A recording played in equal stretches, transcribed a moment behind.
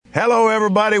Hello,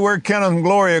 everybody. We're Kenneth and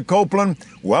Gloria Copeland.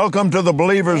 Welcome to the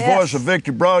Believer's Voice of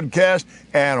Victory broadcast,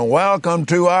 and welcome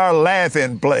to our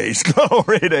laughing place.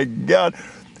 Glory to God.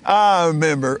 I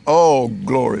remember, oh,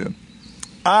 Gloria,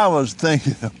 I was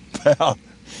thinking about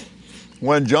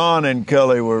when John and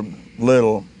Kelly were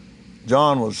little.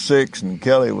 John was 6 and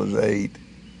Kelly was 8.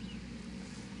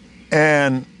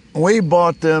 And we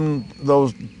bought them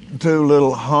those 2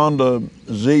 little Honda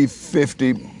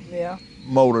Z50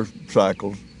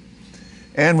 motorcycles.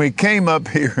 And we came up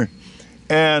here,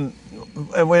 and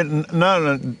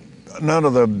none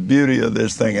of the beauty of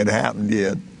this thing had happened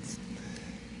yet.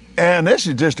 And this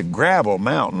is just a gravel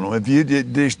mountain. If you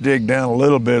just dig down a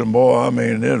little bit, boy, I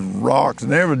mean, there's rocks,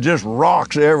 and there were just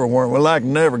rocks everywhere. We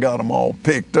never got them all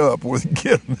picked up with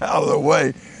get them out of the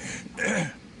way.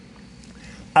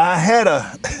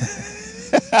 I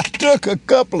took a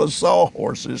couple of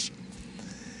sawhorses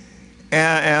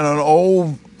and an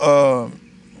old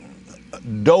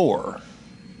door.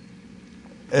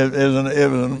 It was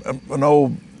an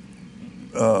old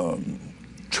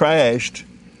trashed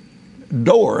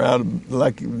door out of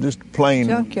just plain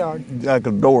junkyard, like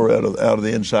a door out of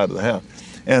the inside of the house,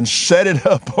 and set it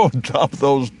up on top of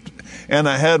those. And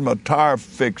I had my tire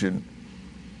fixing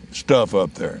stuff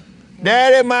up there.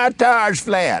 Daddy, my tire's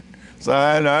flat. So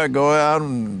I'd go out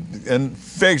and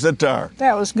fix the tire.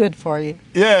 That was good for you.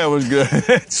 Yeah, it was good.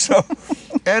 So,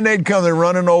 and they'd come there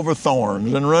running over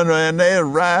thorns and they'd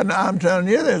ride. I'm telling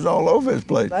you, they was all over this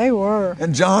place. They were.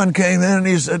 And John came in and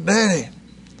he said, Daddy,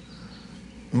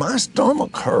 my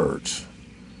stomach hurts.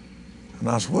 And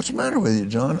I said, what's the matter with you,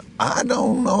 John? I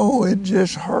don't know, it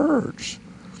just hurts.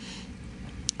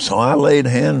 So I laid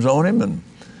hands on him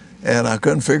and I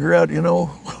couldn't figure out,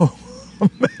 what's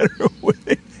the matter with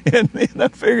him. And then I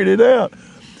figured it out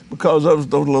because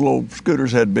those little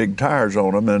scooters had big tires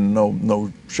on them and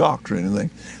no shocks or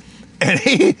anything.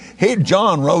 And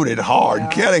John rode it hard. Yeah,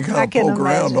 Kelly kind of poke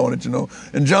around on it,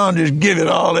 and John just give it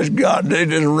all it's got. They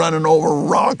just running over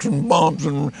rocks and bumps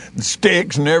and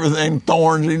sticks and everything,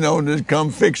 thorns, just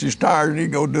come fix his tires and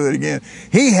he'd go do it again.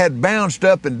 He had bounced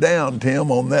up and down,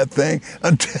 Tim, on that thing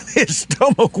until his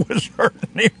stomach was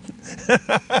hurting him.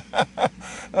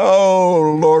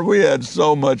 Oh, Lord, we had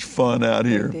so much fun out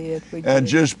here. We did. And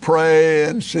just pray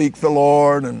and seek the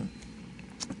Lord.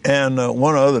 And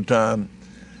one other time,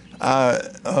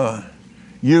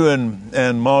 you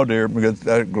and Ma dear, because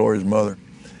that's Gloria's mother,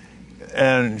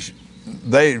 and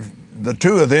the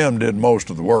 2 of them did most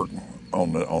of the work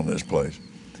on this place.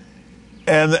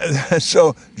 And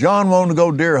so John wanted to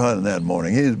go deer hunting that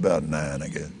morning. He was about 9, I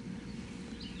guess.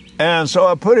 And so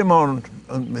I put him on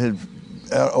his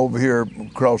over here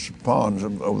across the ponds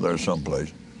over there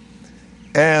someplace.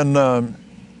 And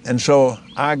so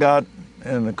I got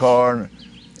in the car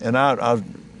and I was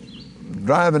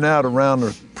driving out around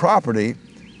the property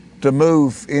to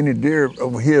move any deer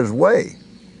over his way.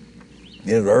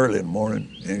 It was early in the morning,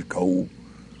 it was cold.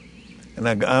 And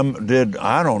I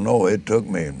don't know, it took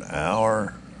me an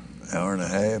hour and a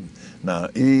half. Now,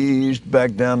 eased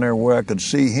back down there where I could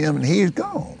see him, and he's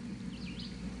gone.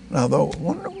 And I thought,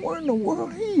 wonder where in the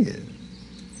world he is.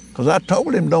 Because I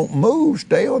told him, don't move,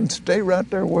 stay right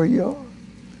there where you are.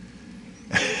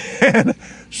 And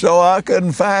so I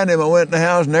couldn't find him. I went in the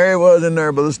house, and there he was in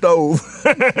there by the stove.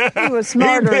 He was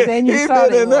smarter than you thought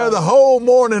he was. He'd been in there the whole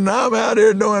morning, and I'm out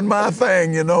here doing my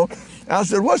thing, I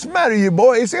said, what's the matter, you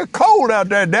boy? He said, cold out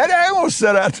there, Daddy. I ain't going to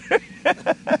sit out there.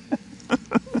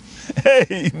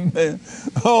 Amen.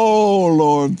 Oh,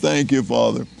 Lord, thank you,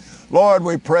 Father. Lord,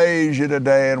 we praise you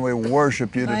today, and we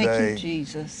worship you today. Thank you,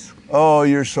 Jesus. Oh,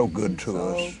 you're so good to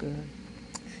us. So good.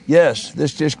 Yes,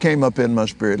 this just came up in my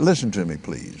spirit. Listen to me,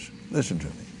 please. Listen to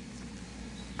me.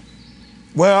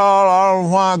 Well, I don't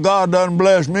know why God doesn't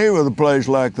bless me with a place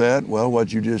like that. Well,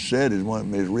 what you just said is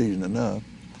reason enough.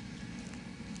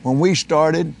 When we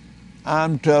started,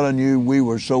 I'm telling you, we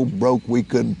were so broke we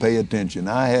couldn't pay attention.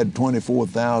 I had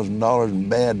 $24,000 in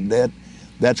bad debt.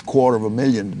 That's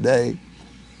 $250,000 today,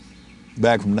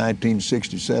 back from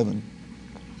 1967.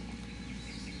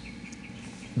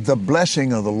 The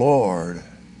blessing of the Lord,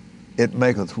 it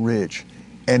maketh rich,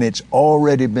 and it's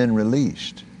already been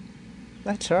released.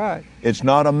 That's right. It's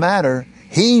not a matter,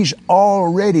 He's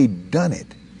already done it.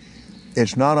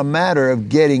 It's not a matter of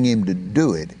getting Him to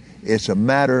do it. It's a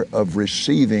matter of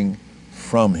receiving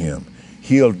from Him.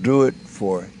 He'll do it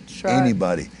for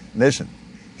anybody. Listen,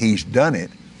 He's done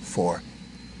it for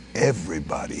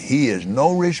everybody. He is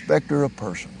no respecter of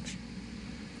persons.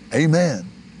 Amen.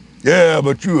 Yeah,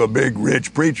 but you're a big,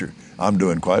 rich preacher. I'm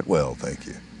doing quite well, thank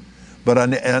you. But I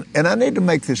need to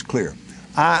make this clear.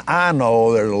 I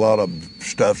know there's a lot of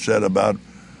stuff said about,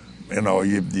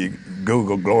 you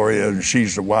Google Gloria, and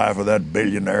she's the wife of that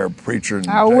billionaire preacher in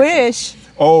I Texas. wish.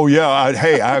 Oh, yeah.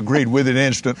 I agreed with it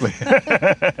instantly.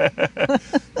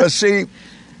 But see,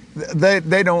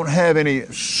 they don't have any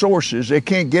sources. They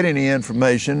can't get any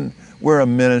information. We're a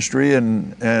ministry,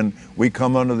 and we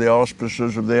come under the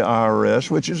auspices of the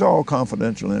IRS, which is all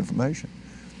confidential information.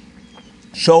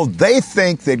 So they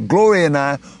think that Gloria and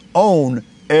I own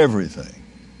everything.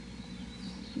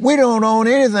 We don't own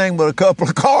anything but a couple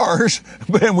of cars,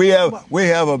 but we have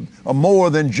a more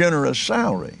than generous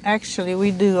salary. Actually,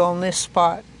 we do on this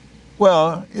spot.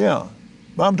 Well, yeah.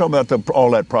 But I'm talking about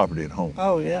all that property at home.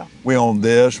 Oh, yeah. We own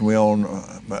this, we own,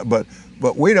 but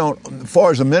we don't, as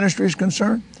far as the ministry is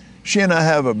concerned, she and I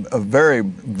have a very,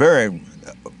 very,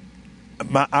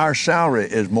 our salary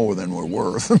is more than we're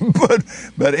worth.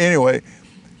 but anyway,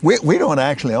 we don't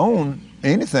actually own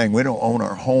anything. We don't own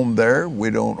our home there. We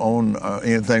don't own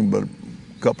anything but a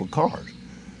couple of cars.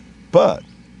 But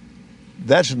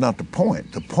that's not the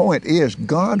point. The point is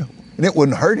God, and it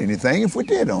wouldn't hurt anything if we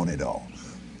did own it all.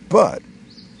 But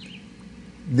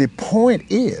the point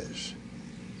is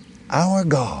our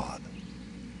God,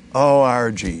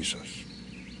 our Jesus.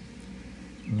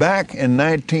 Back in the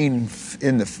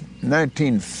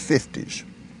 1950s,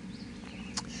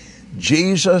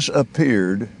 Jesus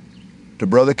appeared to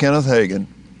Brother Kenneth Hagin,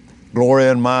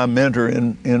 Gloria and my mentor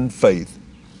in faith,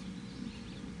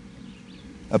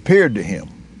 appeared to him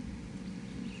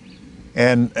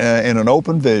and in an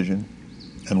open vision.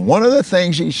 And one of the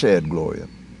things he said, Gloria,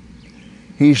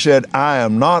 he said, I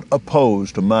am not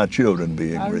opposed to my children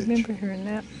being rich. I remember hearing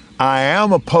that. I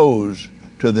am opposed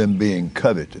to them being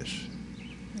covetous.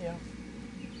 Yeah.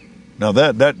 Now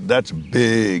that's a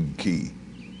big key.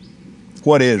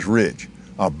 What is rich?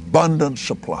 Abundant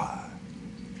supply.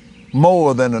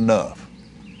 More than enough.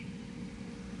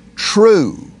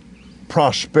 True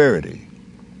prosperity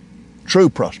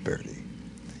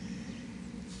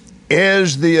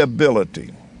is the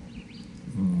ability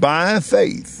by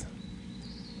faith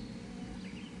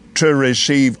to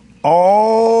receive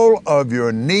all of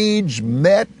your needs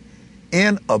met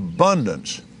in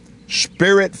abundance.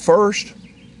 Spirit first,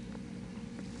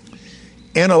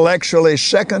 intellectually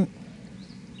second,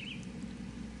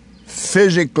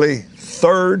 physically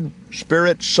third,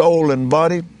 spirit, soul, and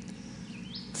body,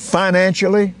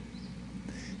 financially,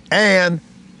 and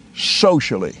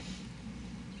socially,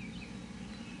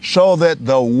 so that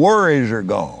the worries are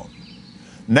gone.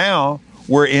 Now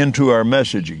we're into our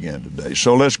message again today.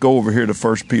 So let's go over here to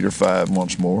 1 Peter 5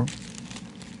 once more.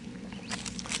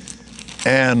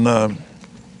 And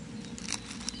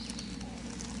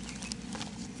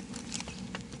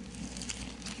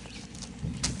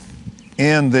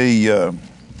in the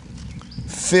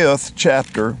 5th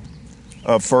chapter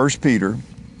of 1 Peter,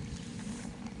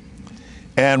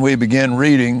 and we begin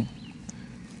reading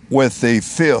with the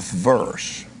 5th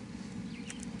verse.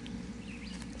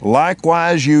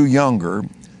 Likewise, you younger,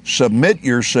 submit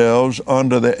yourselves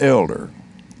unto the elder.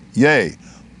 Yea,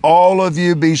 all of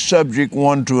you be subject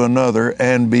one to another,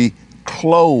 and be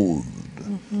clothed.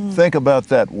 Mm-hmm. Think about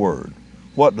that word.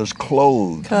 What does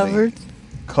clothed Covered. mean?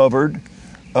 Covered.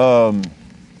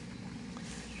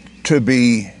 To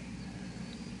be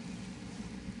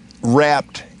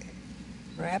wrapped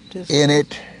in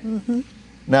it. Mm-hmm.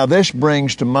 Now this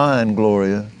brings to mind,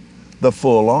 Gloria, the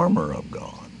full armor of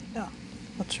God. Yeah,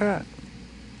 that's right.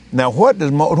 Now what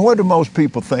do most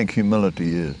people think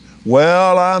humility is?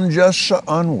 Well, I'm just so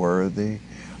unworthy.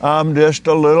 I'm just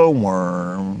a little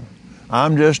worm.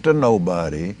 I'm just a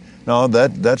nobody. No,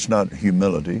 that's not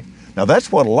humility. Now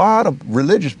that's what a lot of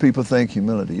religious people think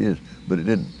humility is, but it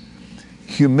didn't.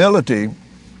 Humility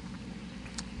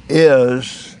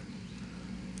is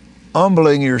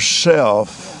humbling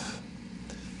yourself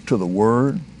to the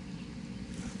Word.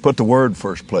 Put the Word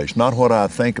first place, not what I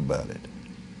think about it.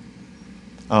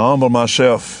 I humble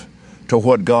myself to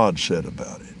what God said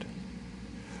about it.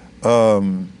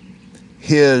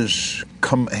 His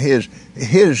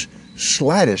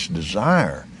slightest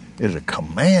desire is a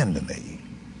command to me.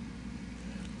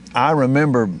 I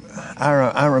remember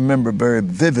very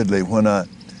vividly when I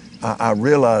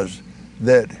realized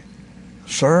that,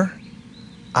 sir,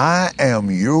 I am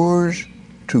yours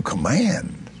to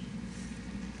command.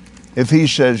 If he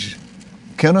says,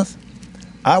 Kenneth,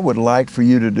 I would like for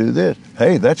you to do this.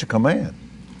 Hey, that's a command.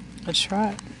 That's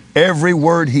right. Every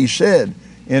word he said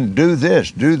in do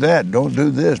this, do that, don't do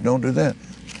this, don't do that.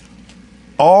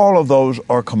 All of those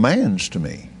are commands to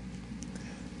me.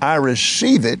 I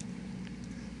receive it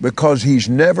because he's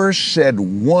never said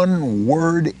one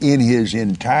word in his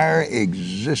entire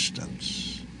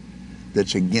existence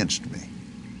that's against me.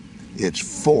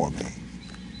 It's for me.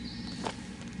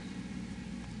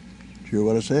 Hear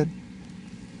what I said?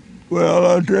 Well,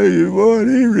 I'll tell you what,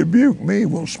 he rebuked me.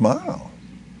 Well, smile.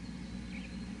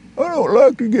 I don't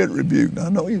like to get rebuked. I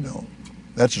know you don't.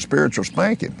 That's a spiritual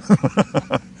spanking.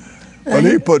 But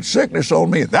he put sickness on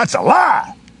me. That's a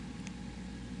lie.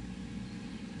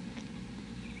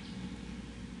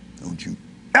 Don't you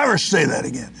ever say that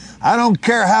again. I don't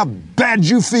care how bad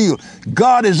you feel.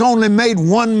 God has only made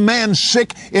one man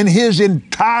sick in his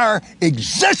entire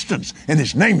existence, and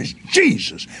his name is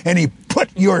Jesus. And he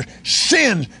put your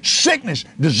sin, sickness,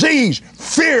 disease,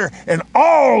 fear, and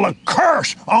all the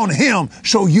curse on him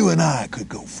so you and I could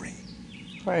go free.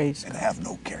 Praise and God. have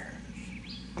no cares.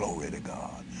 Glory to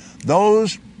God.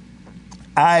 Those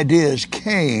ideas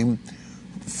came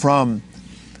from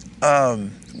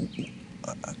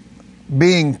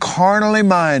being carnally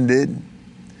minded,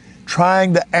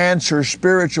 trying to answer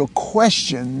spiritual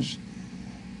questions.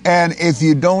 And if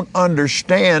you don't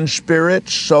understand spirit,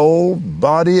 soul,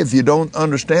 body, if you don't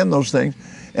understand those things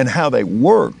and how they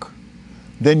work,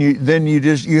 then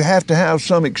you have to have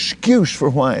some excuse for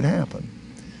why it happened.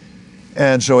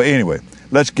 And so anyway,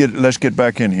 let's get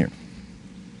back in here.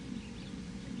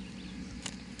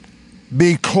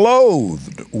 Be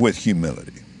clothed with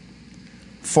humility.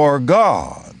 For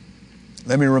God,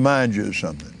 let me remind you of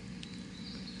something.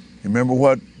 You remember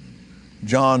what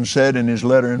John said in his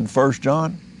letter in 1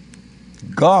 John?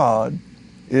 God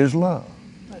is love.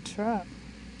 That's right.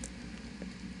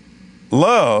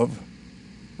 Love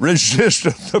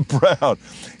resisteth the proud.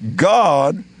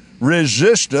 God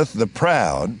resisteth the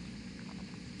proud.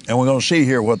 And we're going to see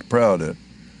here what the proud is.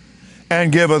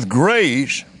 And giveth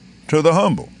grace to the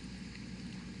humble.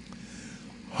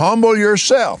 Humble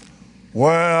yourself.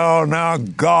 Well, now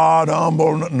God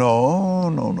humble.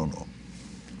 No.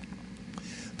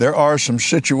 There are some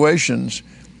situations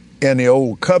in the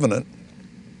old covenant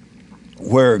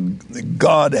where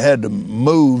God had to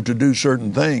move to do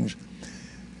certain things.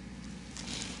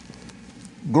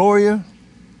 Gloria,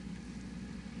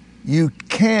 you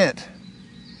can't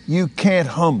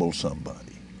humble somebody.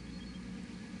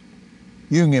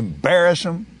 You can embarrass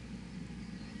them.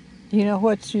 You know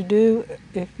what you do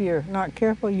if you're not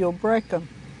careful? You'll break them.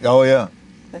 Oh, yeah.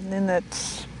 And then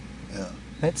that's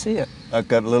it. Like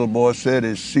that little boy said,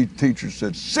 his teacher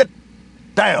said, sit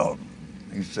down.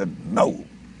 He said, no.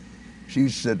 She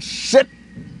said, sit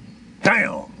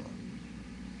down.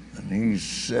 And he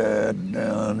sat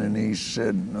down and he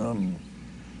said, I'm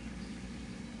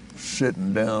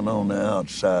sitting down on the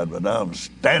outside, but I'm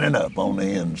standing up on the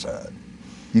inside.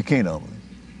 You can't humble him.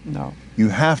 No. You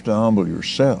have to humble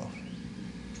yourself.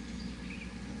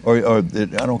 Or I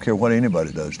don't care what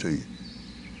anybody does to you.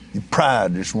 Your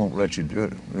pride just won't let you do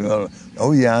it.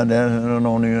 Oh yeah, down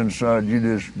on the inside, you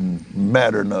just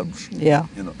matter enough. Yeah,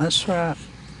 you know. That's right.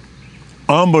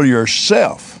 Humble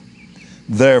yourself,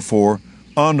 therefore,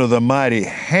 under the mighty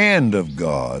hand of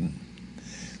God,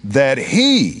 that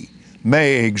he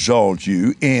may exalt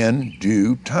you in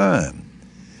due time.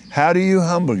 How do you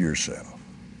humble yourself?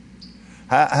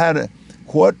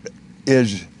 What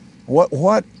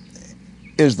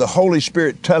is the Holy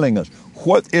Spirit telling us?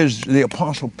 What is the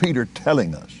Apostle Peter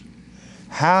telling us?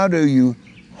 How do you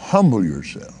humble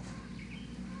yourself?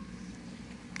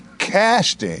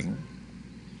 Casting.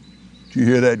 Did you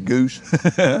hear that goose?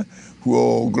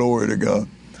 Whoa, glory to God.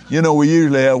 You know, we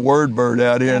usually have word bird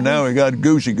out here, and now we got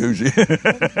goosey.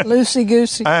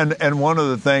 Loosey-goosey. And one of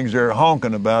the things they're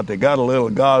honking about, they got a little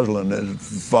gosling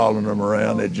that's following them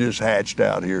around that just hatched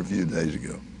out here a few days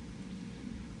ago.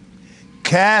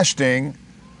 Casting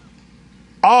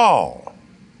all.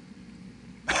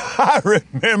 I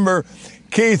remember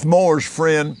Keith Moore's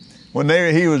friend, when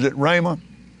he was at Rhema,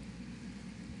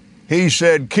 he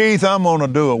said, Keith, I'm going to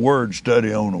do a word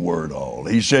study on the word all.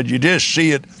 He said, you just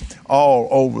see it all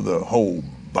over the whole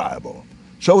Bible.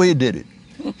 So he did it.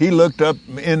 He looked up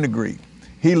in the Greek.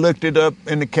 He looked it up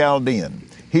in the Chaldean.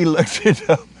 He looked it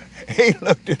up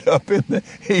in the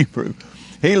Hebrew.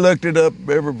 He looked it up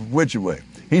every which way.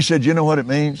 He said, you know what it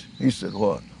means? He said,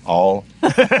 what? All.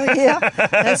 Yeah,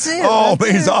 that's it. All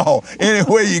means all. Any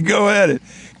way you go at it.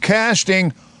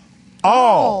 Casting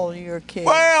all your kids.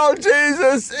 Well,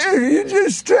 Jesus, if you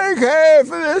just take half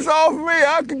of this off of me,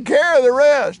 I can carry the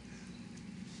rest.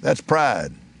 That's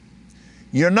pride.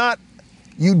 I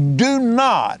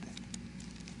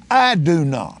do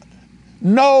not.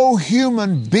 No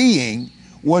human being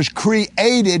was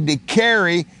created to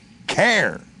carry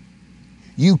care.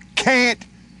 You can't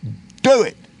do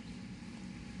it.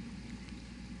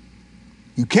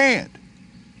 You can't.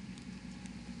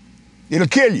 It'll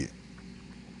kill you.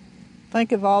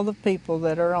 Think of all the people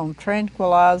that are on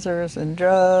tranquilizers and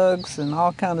drugs and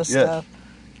all kind of stuff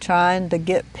trying to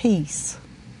get peace.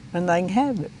 And they can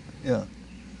have it. Yeah.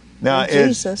 Now, With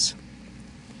Jesus.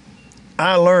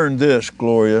 I learned this,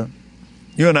 Gloria.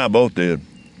 You and I both did.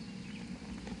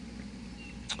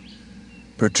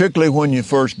 Particularly when you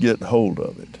first get hold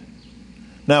of it.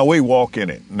 Now, we walk in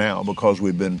it now because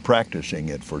we've been practicing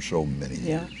it for so many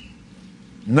years.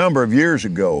 A number of years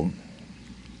ago,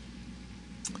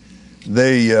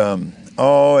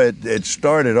 it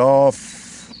started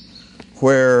off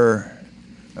where,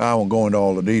 I won't go into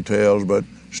all the details, but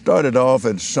started off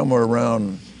at somewhere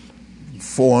around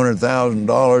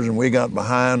 $400,000, and we got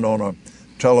behind on our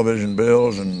television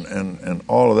bills and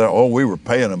all of that. Oh, we were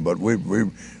paying them, but we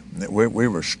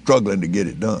were struggling to get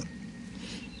it done.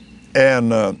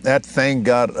 And that thing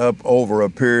got up over a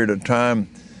period of time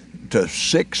to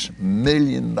 $6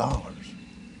 million.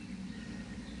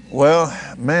 Well,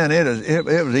 man, it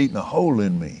was eating a hole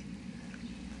in me.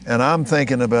 And I'm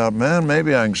thinking about, man,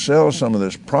 maybe I can sell some of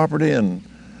this property. And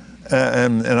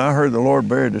I heard the Lord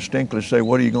very distinctly say,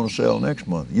 what are you going to sell next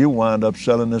month? You wind up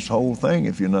selling this whole thing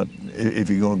if you're going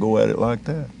to go at it like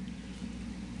that.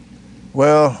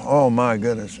 Well, oh my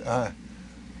goodness.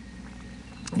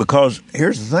 Because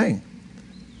here's the thing.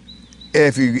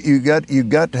 If you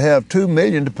got to have $2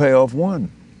 million to pay off one.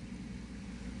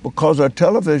 Because our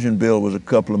television bill was a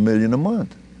couple of million a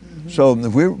month.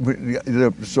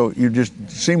 Mm-hmm. So you just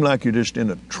seem like you're just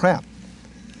in a trap.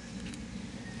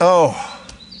 Oh,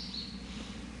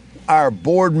 our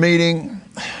board meeting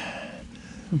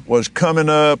was coming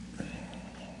up,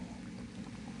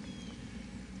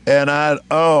 and I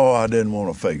didn't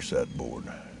want to face that board.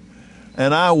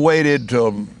 And I waited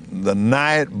till the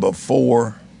night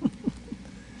before,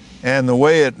 and the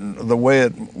way it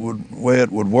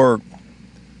would work,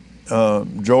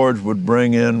 George would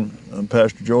bring in,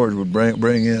 Pastor George would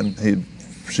bring in, he'd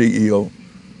CEO,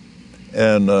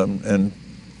 and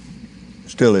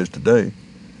still is today.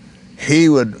 He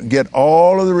would get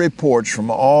all of the reports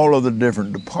from all of the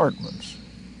different departments.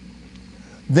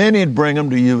 Then he'd bring them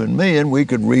to you and me, and we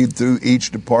could read through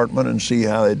each department and see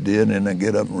how it did, and then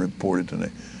get up and report it to me.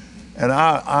 And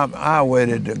I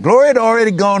waited. Gloria had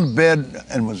already gone to bed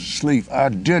and was asleep. I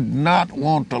did not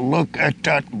want to look at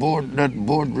that board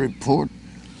report.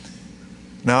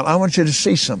 Now, I want you to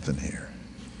see something here.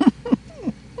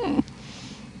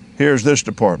 Here's this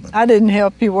department. I didn't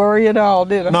help you worry at all,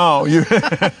 did I? No, you.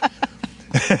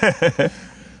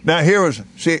 Now,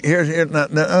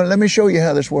 now, let me show you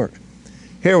how this works.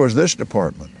 Here was this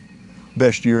department,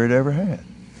 best year it ever had.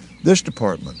 This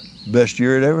department, best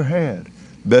year it ever had.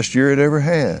 Best year it ever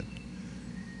had.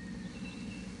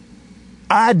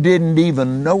 I didn't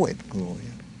even know it, Gloria.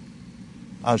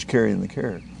 I was carrying the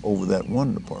carrot over that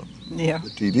one department, the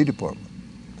TV department.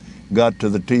 Got to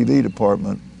the TV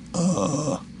department,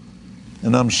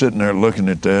 and I'm sitting there looking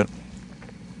at that,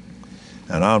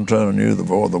 and I'm telling you, the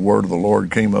word of the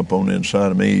Lord came up on the inside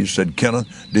of me. He said,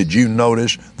 Kenneth, did you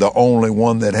notice the only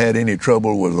one that had any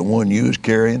trouble was the one you was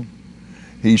carrying?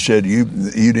 He said, you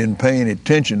didn't pay any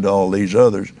attention to all these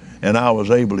others, and I was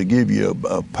able to give you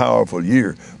a powerful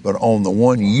year. But on the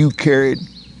one you carried,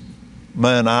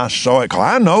 man, I saw it. 'Cause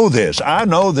I know this. I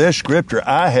know this scripture.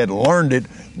 I had learned it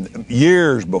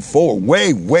years before,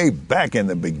 way back in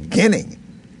the beginning.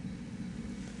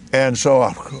 And so,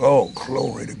 oh,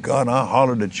 glory to God. I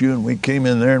hollered at you, and we came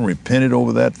in there and repented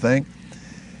over that thing.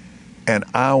 And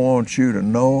I want you to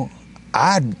know,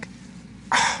 and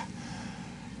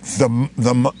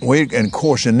of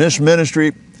course, in this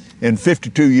ministry, in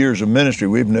 52 years of ministry,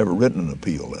 we've never written an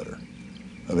appeal letter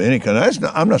of any kind.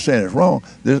 I'm not saying it's wrong.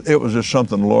 It was just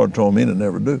something the Lord told me to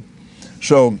never do.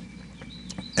 So,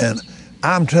 and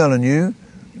I'm telling you,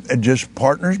 just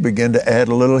partners begin to add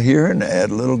a little here and add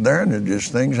a little there, and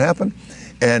just things happen.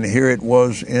 And here it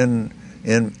was in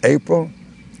April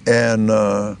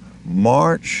and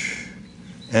March,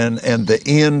 and the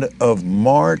end of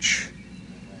March,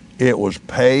 it was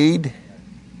paid.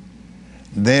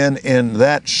 Then in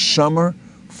that summer,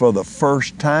 for the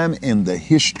first time in the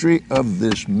history of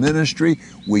this ministry,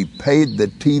 we paid the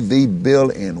TV bill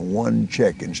in one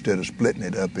check instead of splitting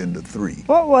it up into three.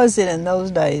 What was it in those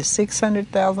days?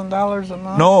 $600,000 a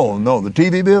month? No, the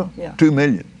TV bill? Yeah. $2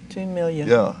 million. $2 million.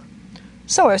 Yeah.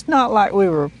 So it's not like we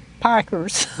were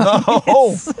pikers.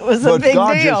 No. It was a big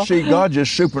deal. God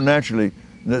just supernaturally,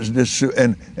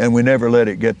 and we never let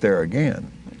it get there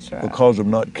again. That's right. Because of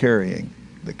not carrying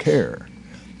the care.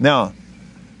 Now,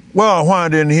 well, why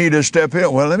didn't he just step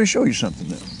in? Well, let me show you something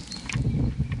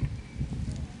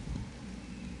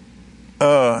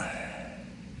now.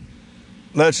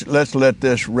 Let's let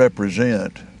this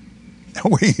represent.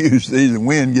 We use these. The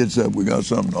wind gets up. We got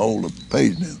something to hold the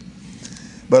page now.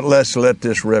 But let's let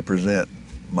this represent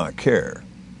my care.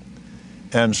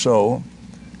 And so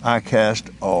I cast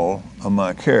all of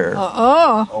my care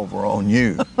over on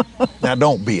you. Now,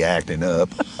 don't be acting up.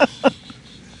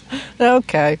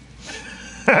 Okay.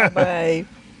 Babe.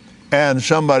 And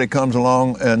somebody comes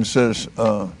along and says,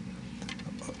 I'll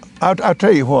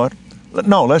tell you what.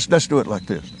 No, let's do it like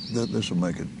this. This will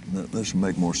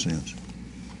make more sense.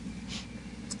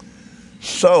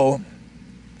 So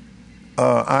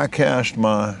I cast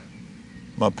my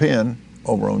pen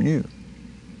over on you.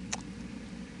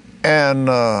 And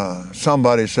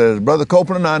somebody says, Brother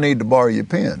Copeland, I need to borrow your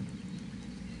pen.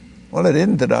 Well, it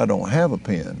isn't that I don't have a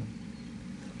pen,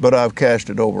 but I've cast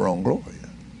it over on Gloria.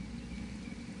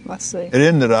 Let's see. It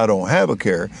isn't that I don't have a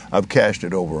care, I've cast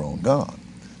it over on God.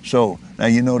 So now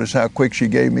you notice how quick she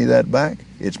gave me that back?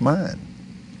 It's mine.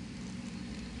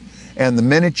 And the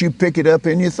minute you pick it up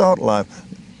in your thought life,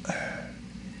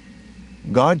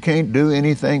 God can't do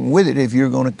anything with it if you're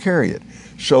going to carry it.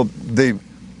 So the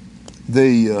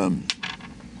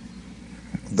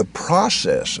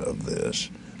process of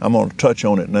this, I'm going to touch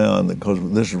on it now because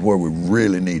this is where we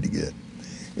really need to get.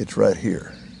 It's right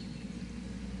here.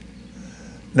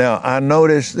 Now, I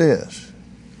noticed this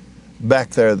back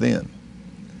there then.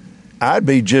 I'd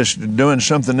be just doing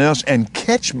something else and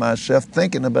catch myself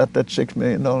thinking about that $6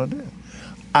 million debt.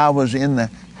 I was in the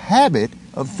habit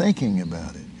of thinking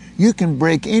about it. You can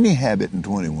break any habit in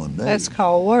 21 days. That's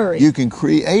called worry. You can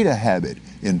create a habit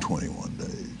in 21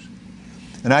 days.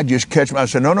 And I just catch myself, I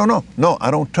said, no, I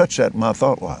don't touch that in my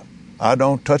thought life. I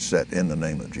don't touch that in the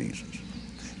name of Jesus.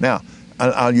 Now,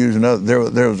 I'll use another.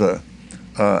 There was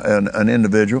an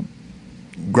individual,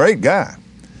 great guy,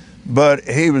 but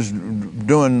he was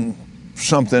doing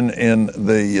something in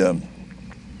the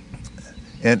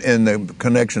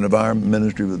connection of our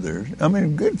ministry with theirs. I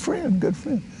mean, good friend.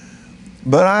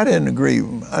 But I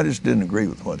just didn't agree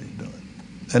with what he's doing.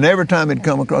 And every time he'd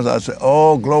come across, I'd say,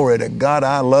 oh, glory to God,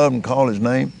 I love and call his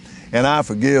name, and I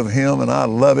forgive him, and I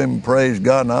love him, and praise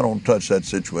God, and I don't touch that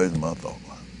situation in my thought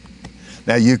life.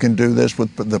 Now, you can do this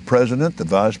with the president, the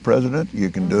vice president. You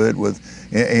can do it with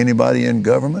anybody in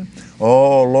government.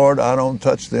 Oh, Lord, I don't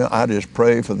touch them. I just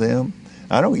pray for them.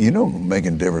 You don't make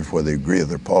a difference whether you agree with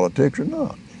their politics or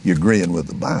not. You're agreeing with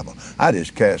the Bible. I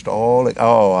just cast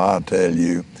I'll tell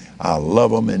you, I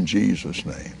love them in Jesus'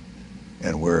 name.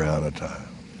 And we're out of time.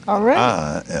 All right.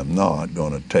 I am not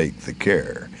going to take the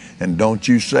care. And don't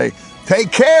you say,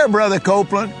 take care, Brother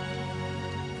Copeland.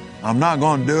 I'm not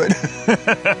going to do it.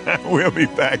 We'll be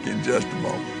back in just a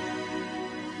moment.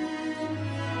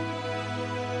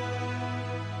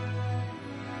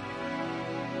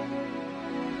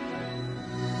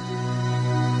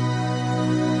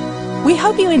 We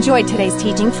hope you enjoyed today's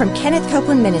teaching from Kenneth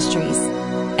Copeland Ministries.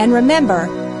 And remember,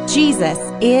 Jesus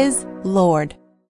is Lord.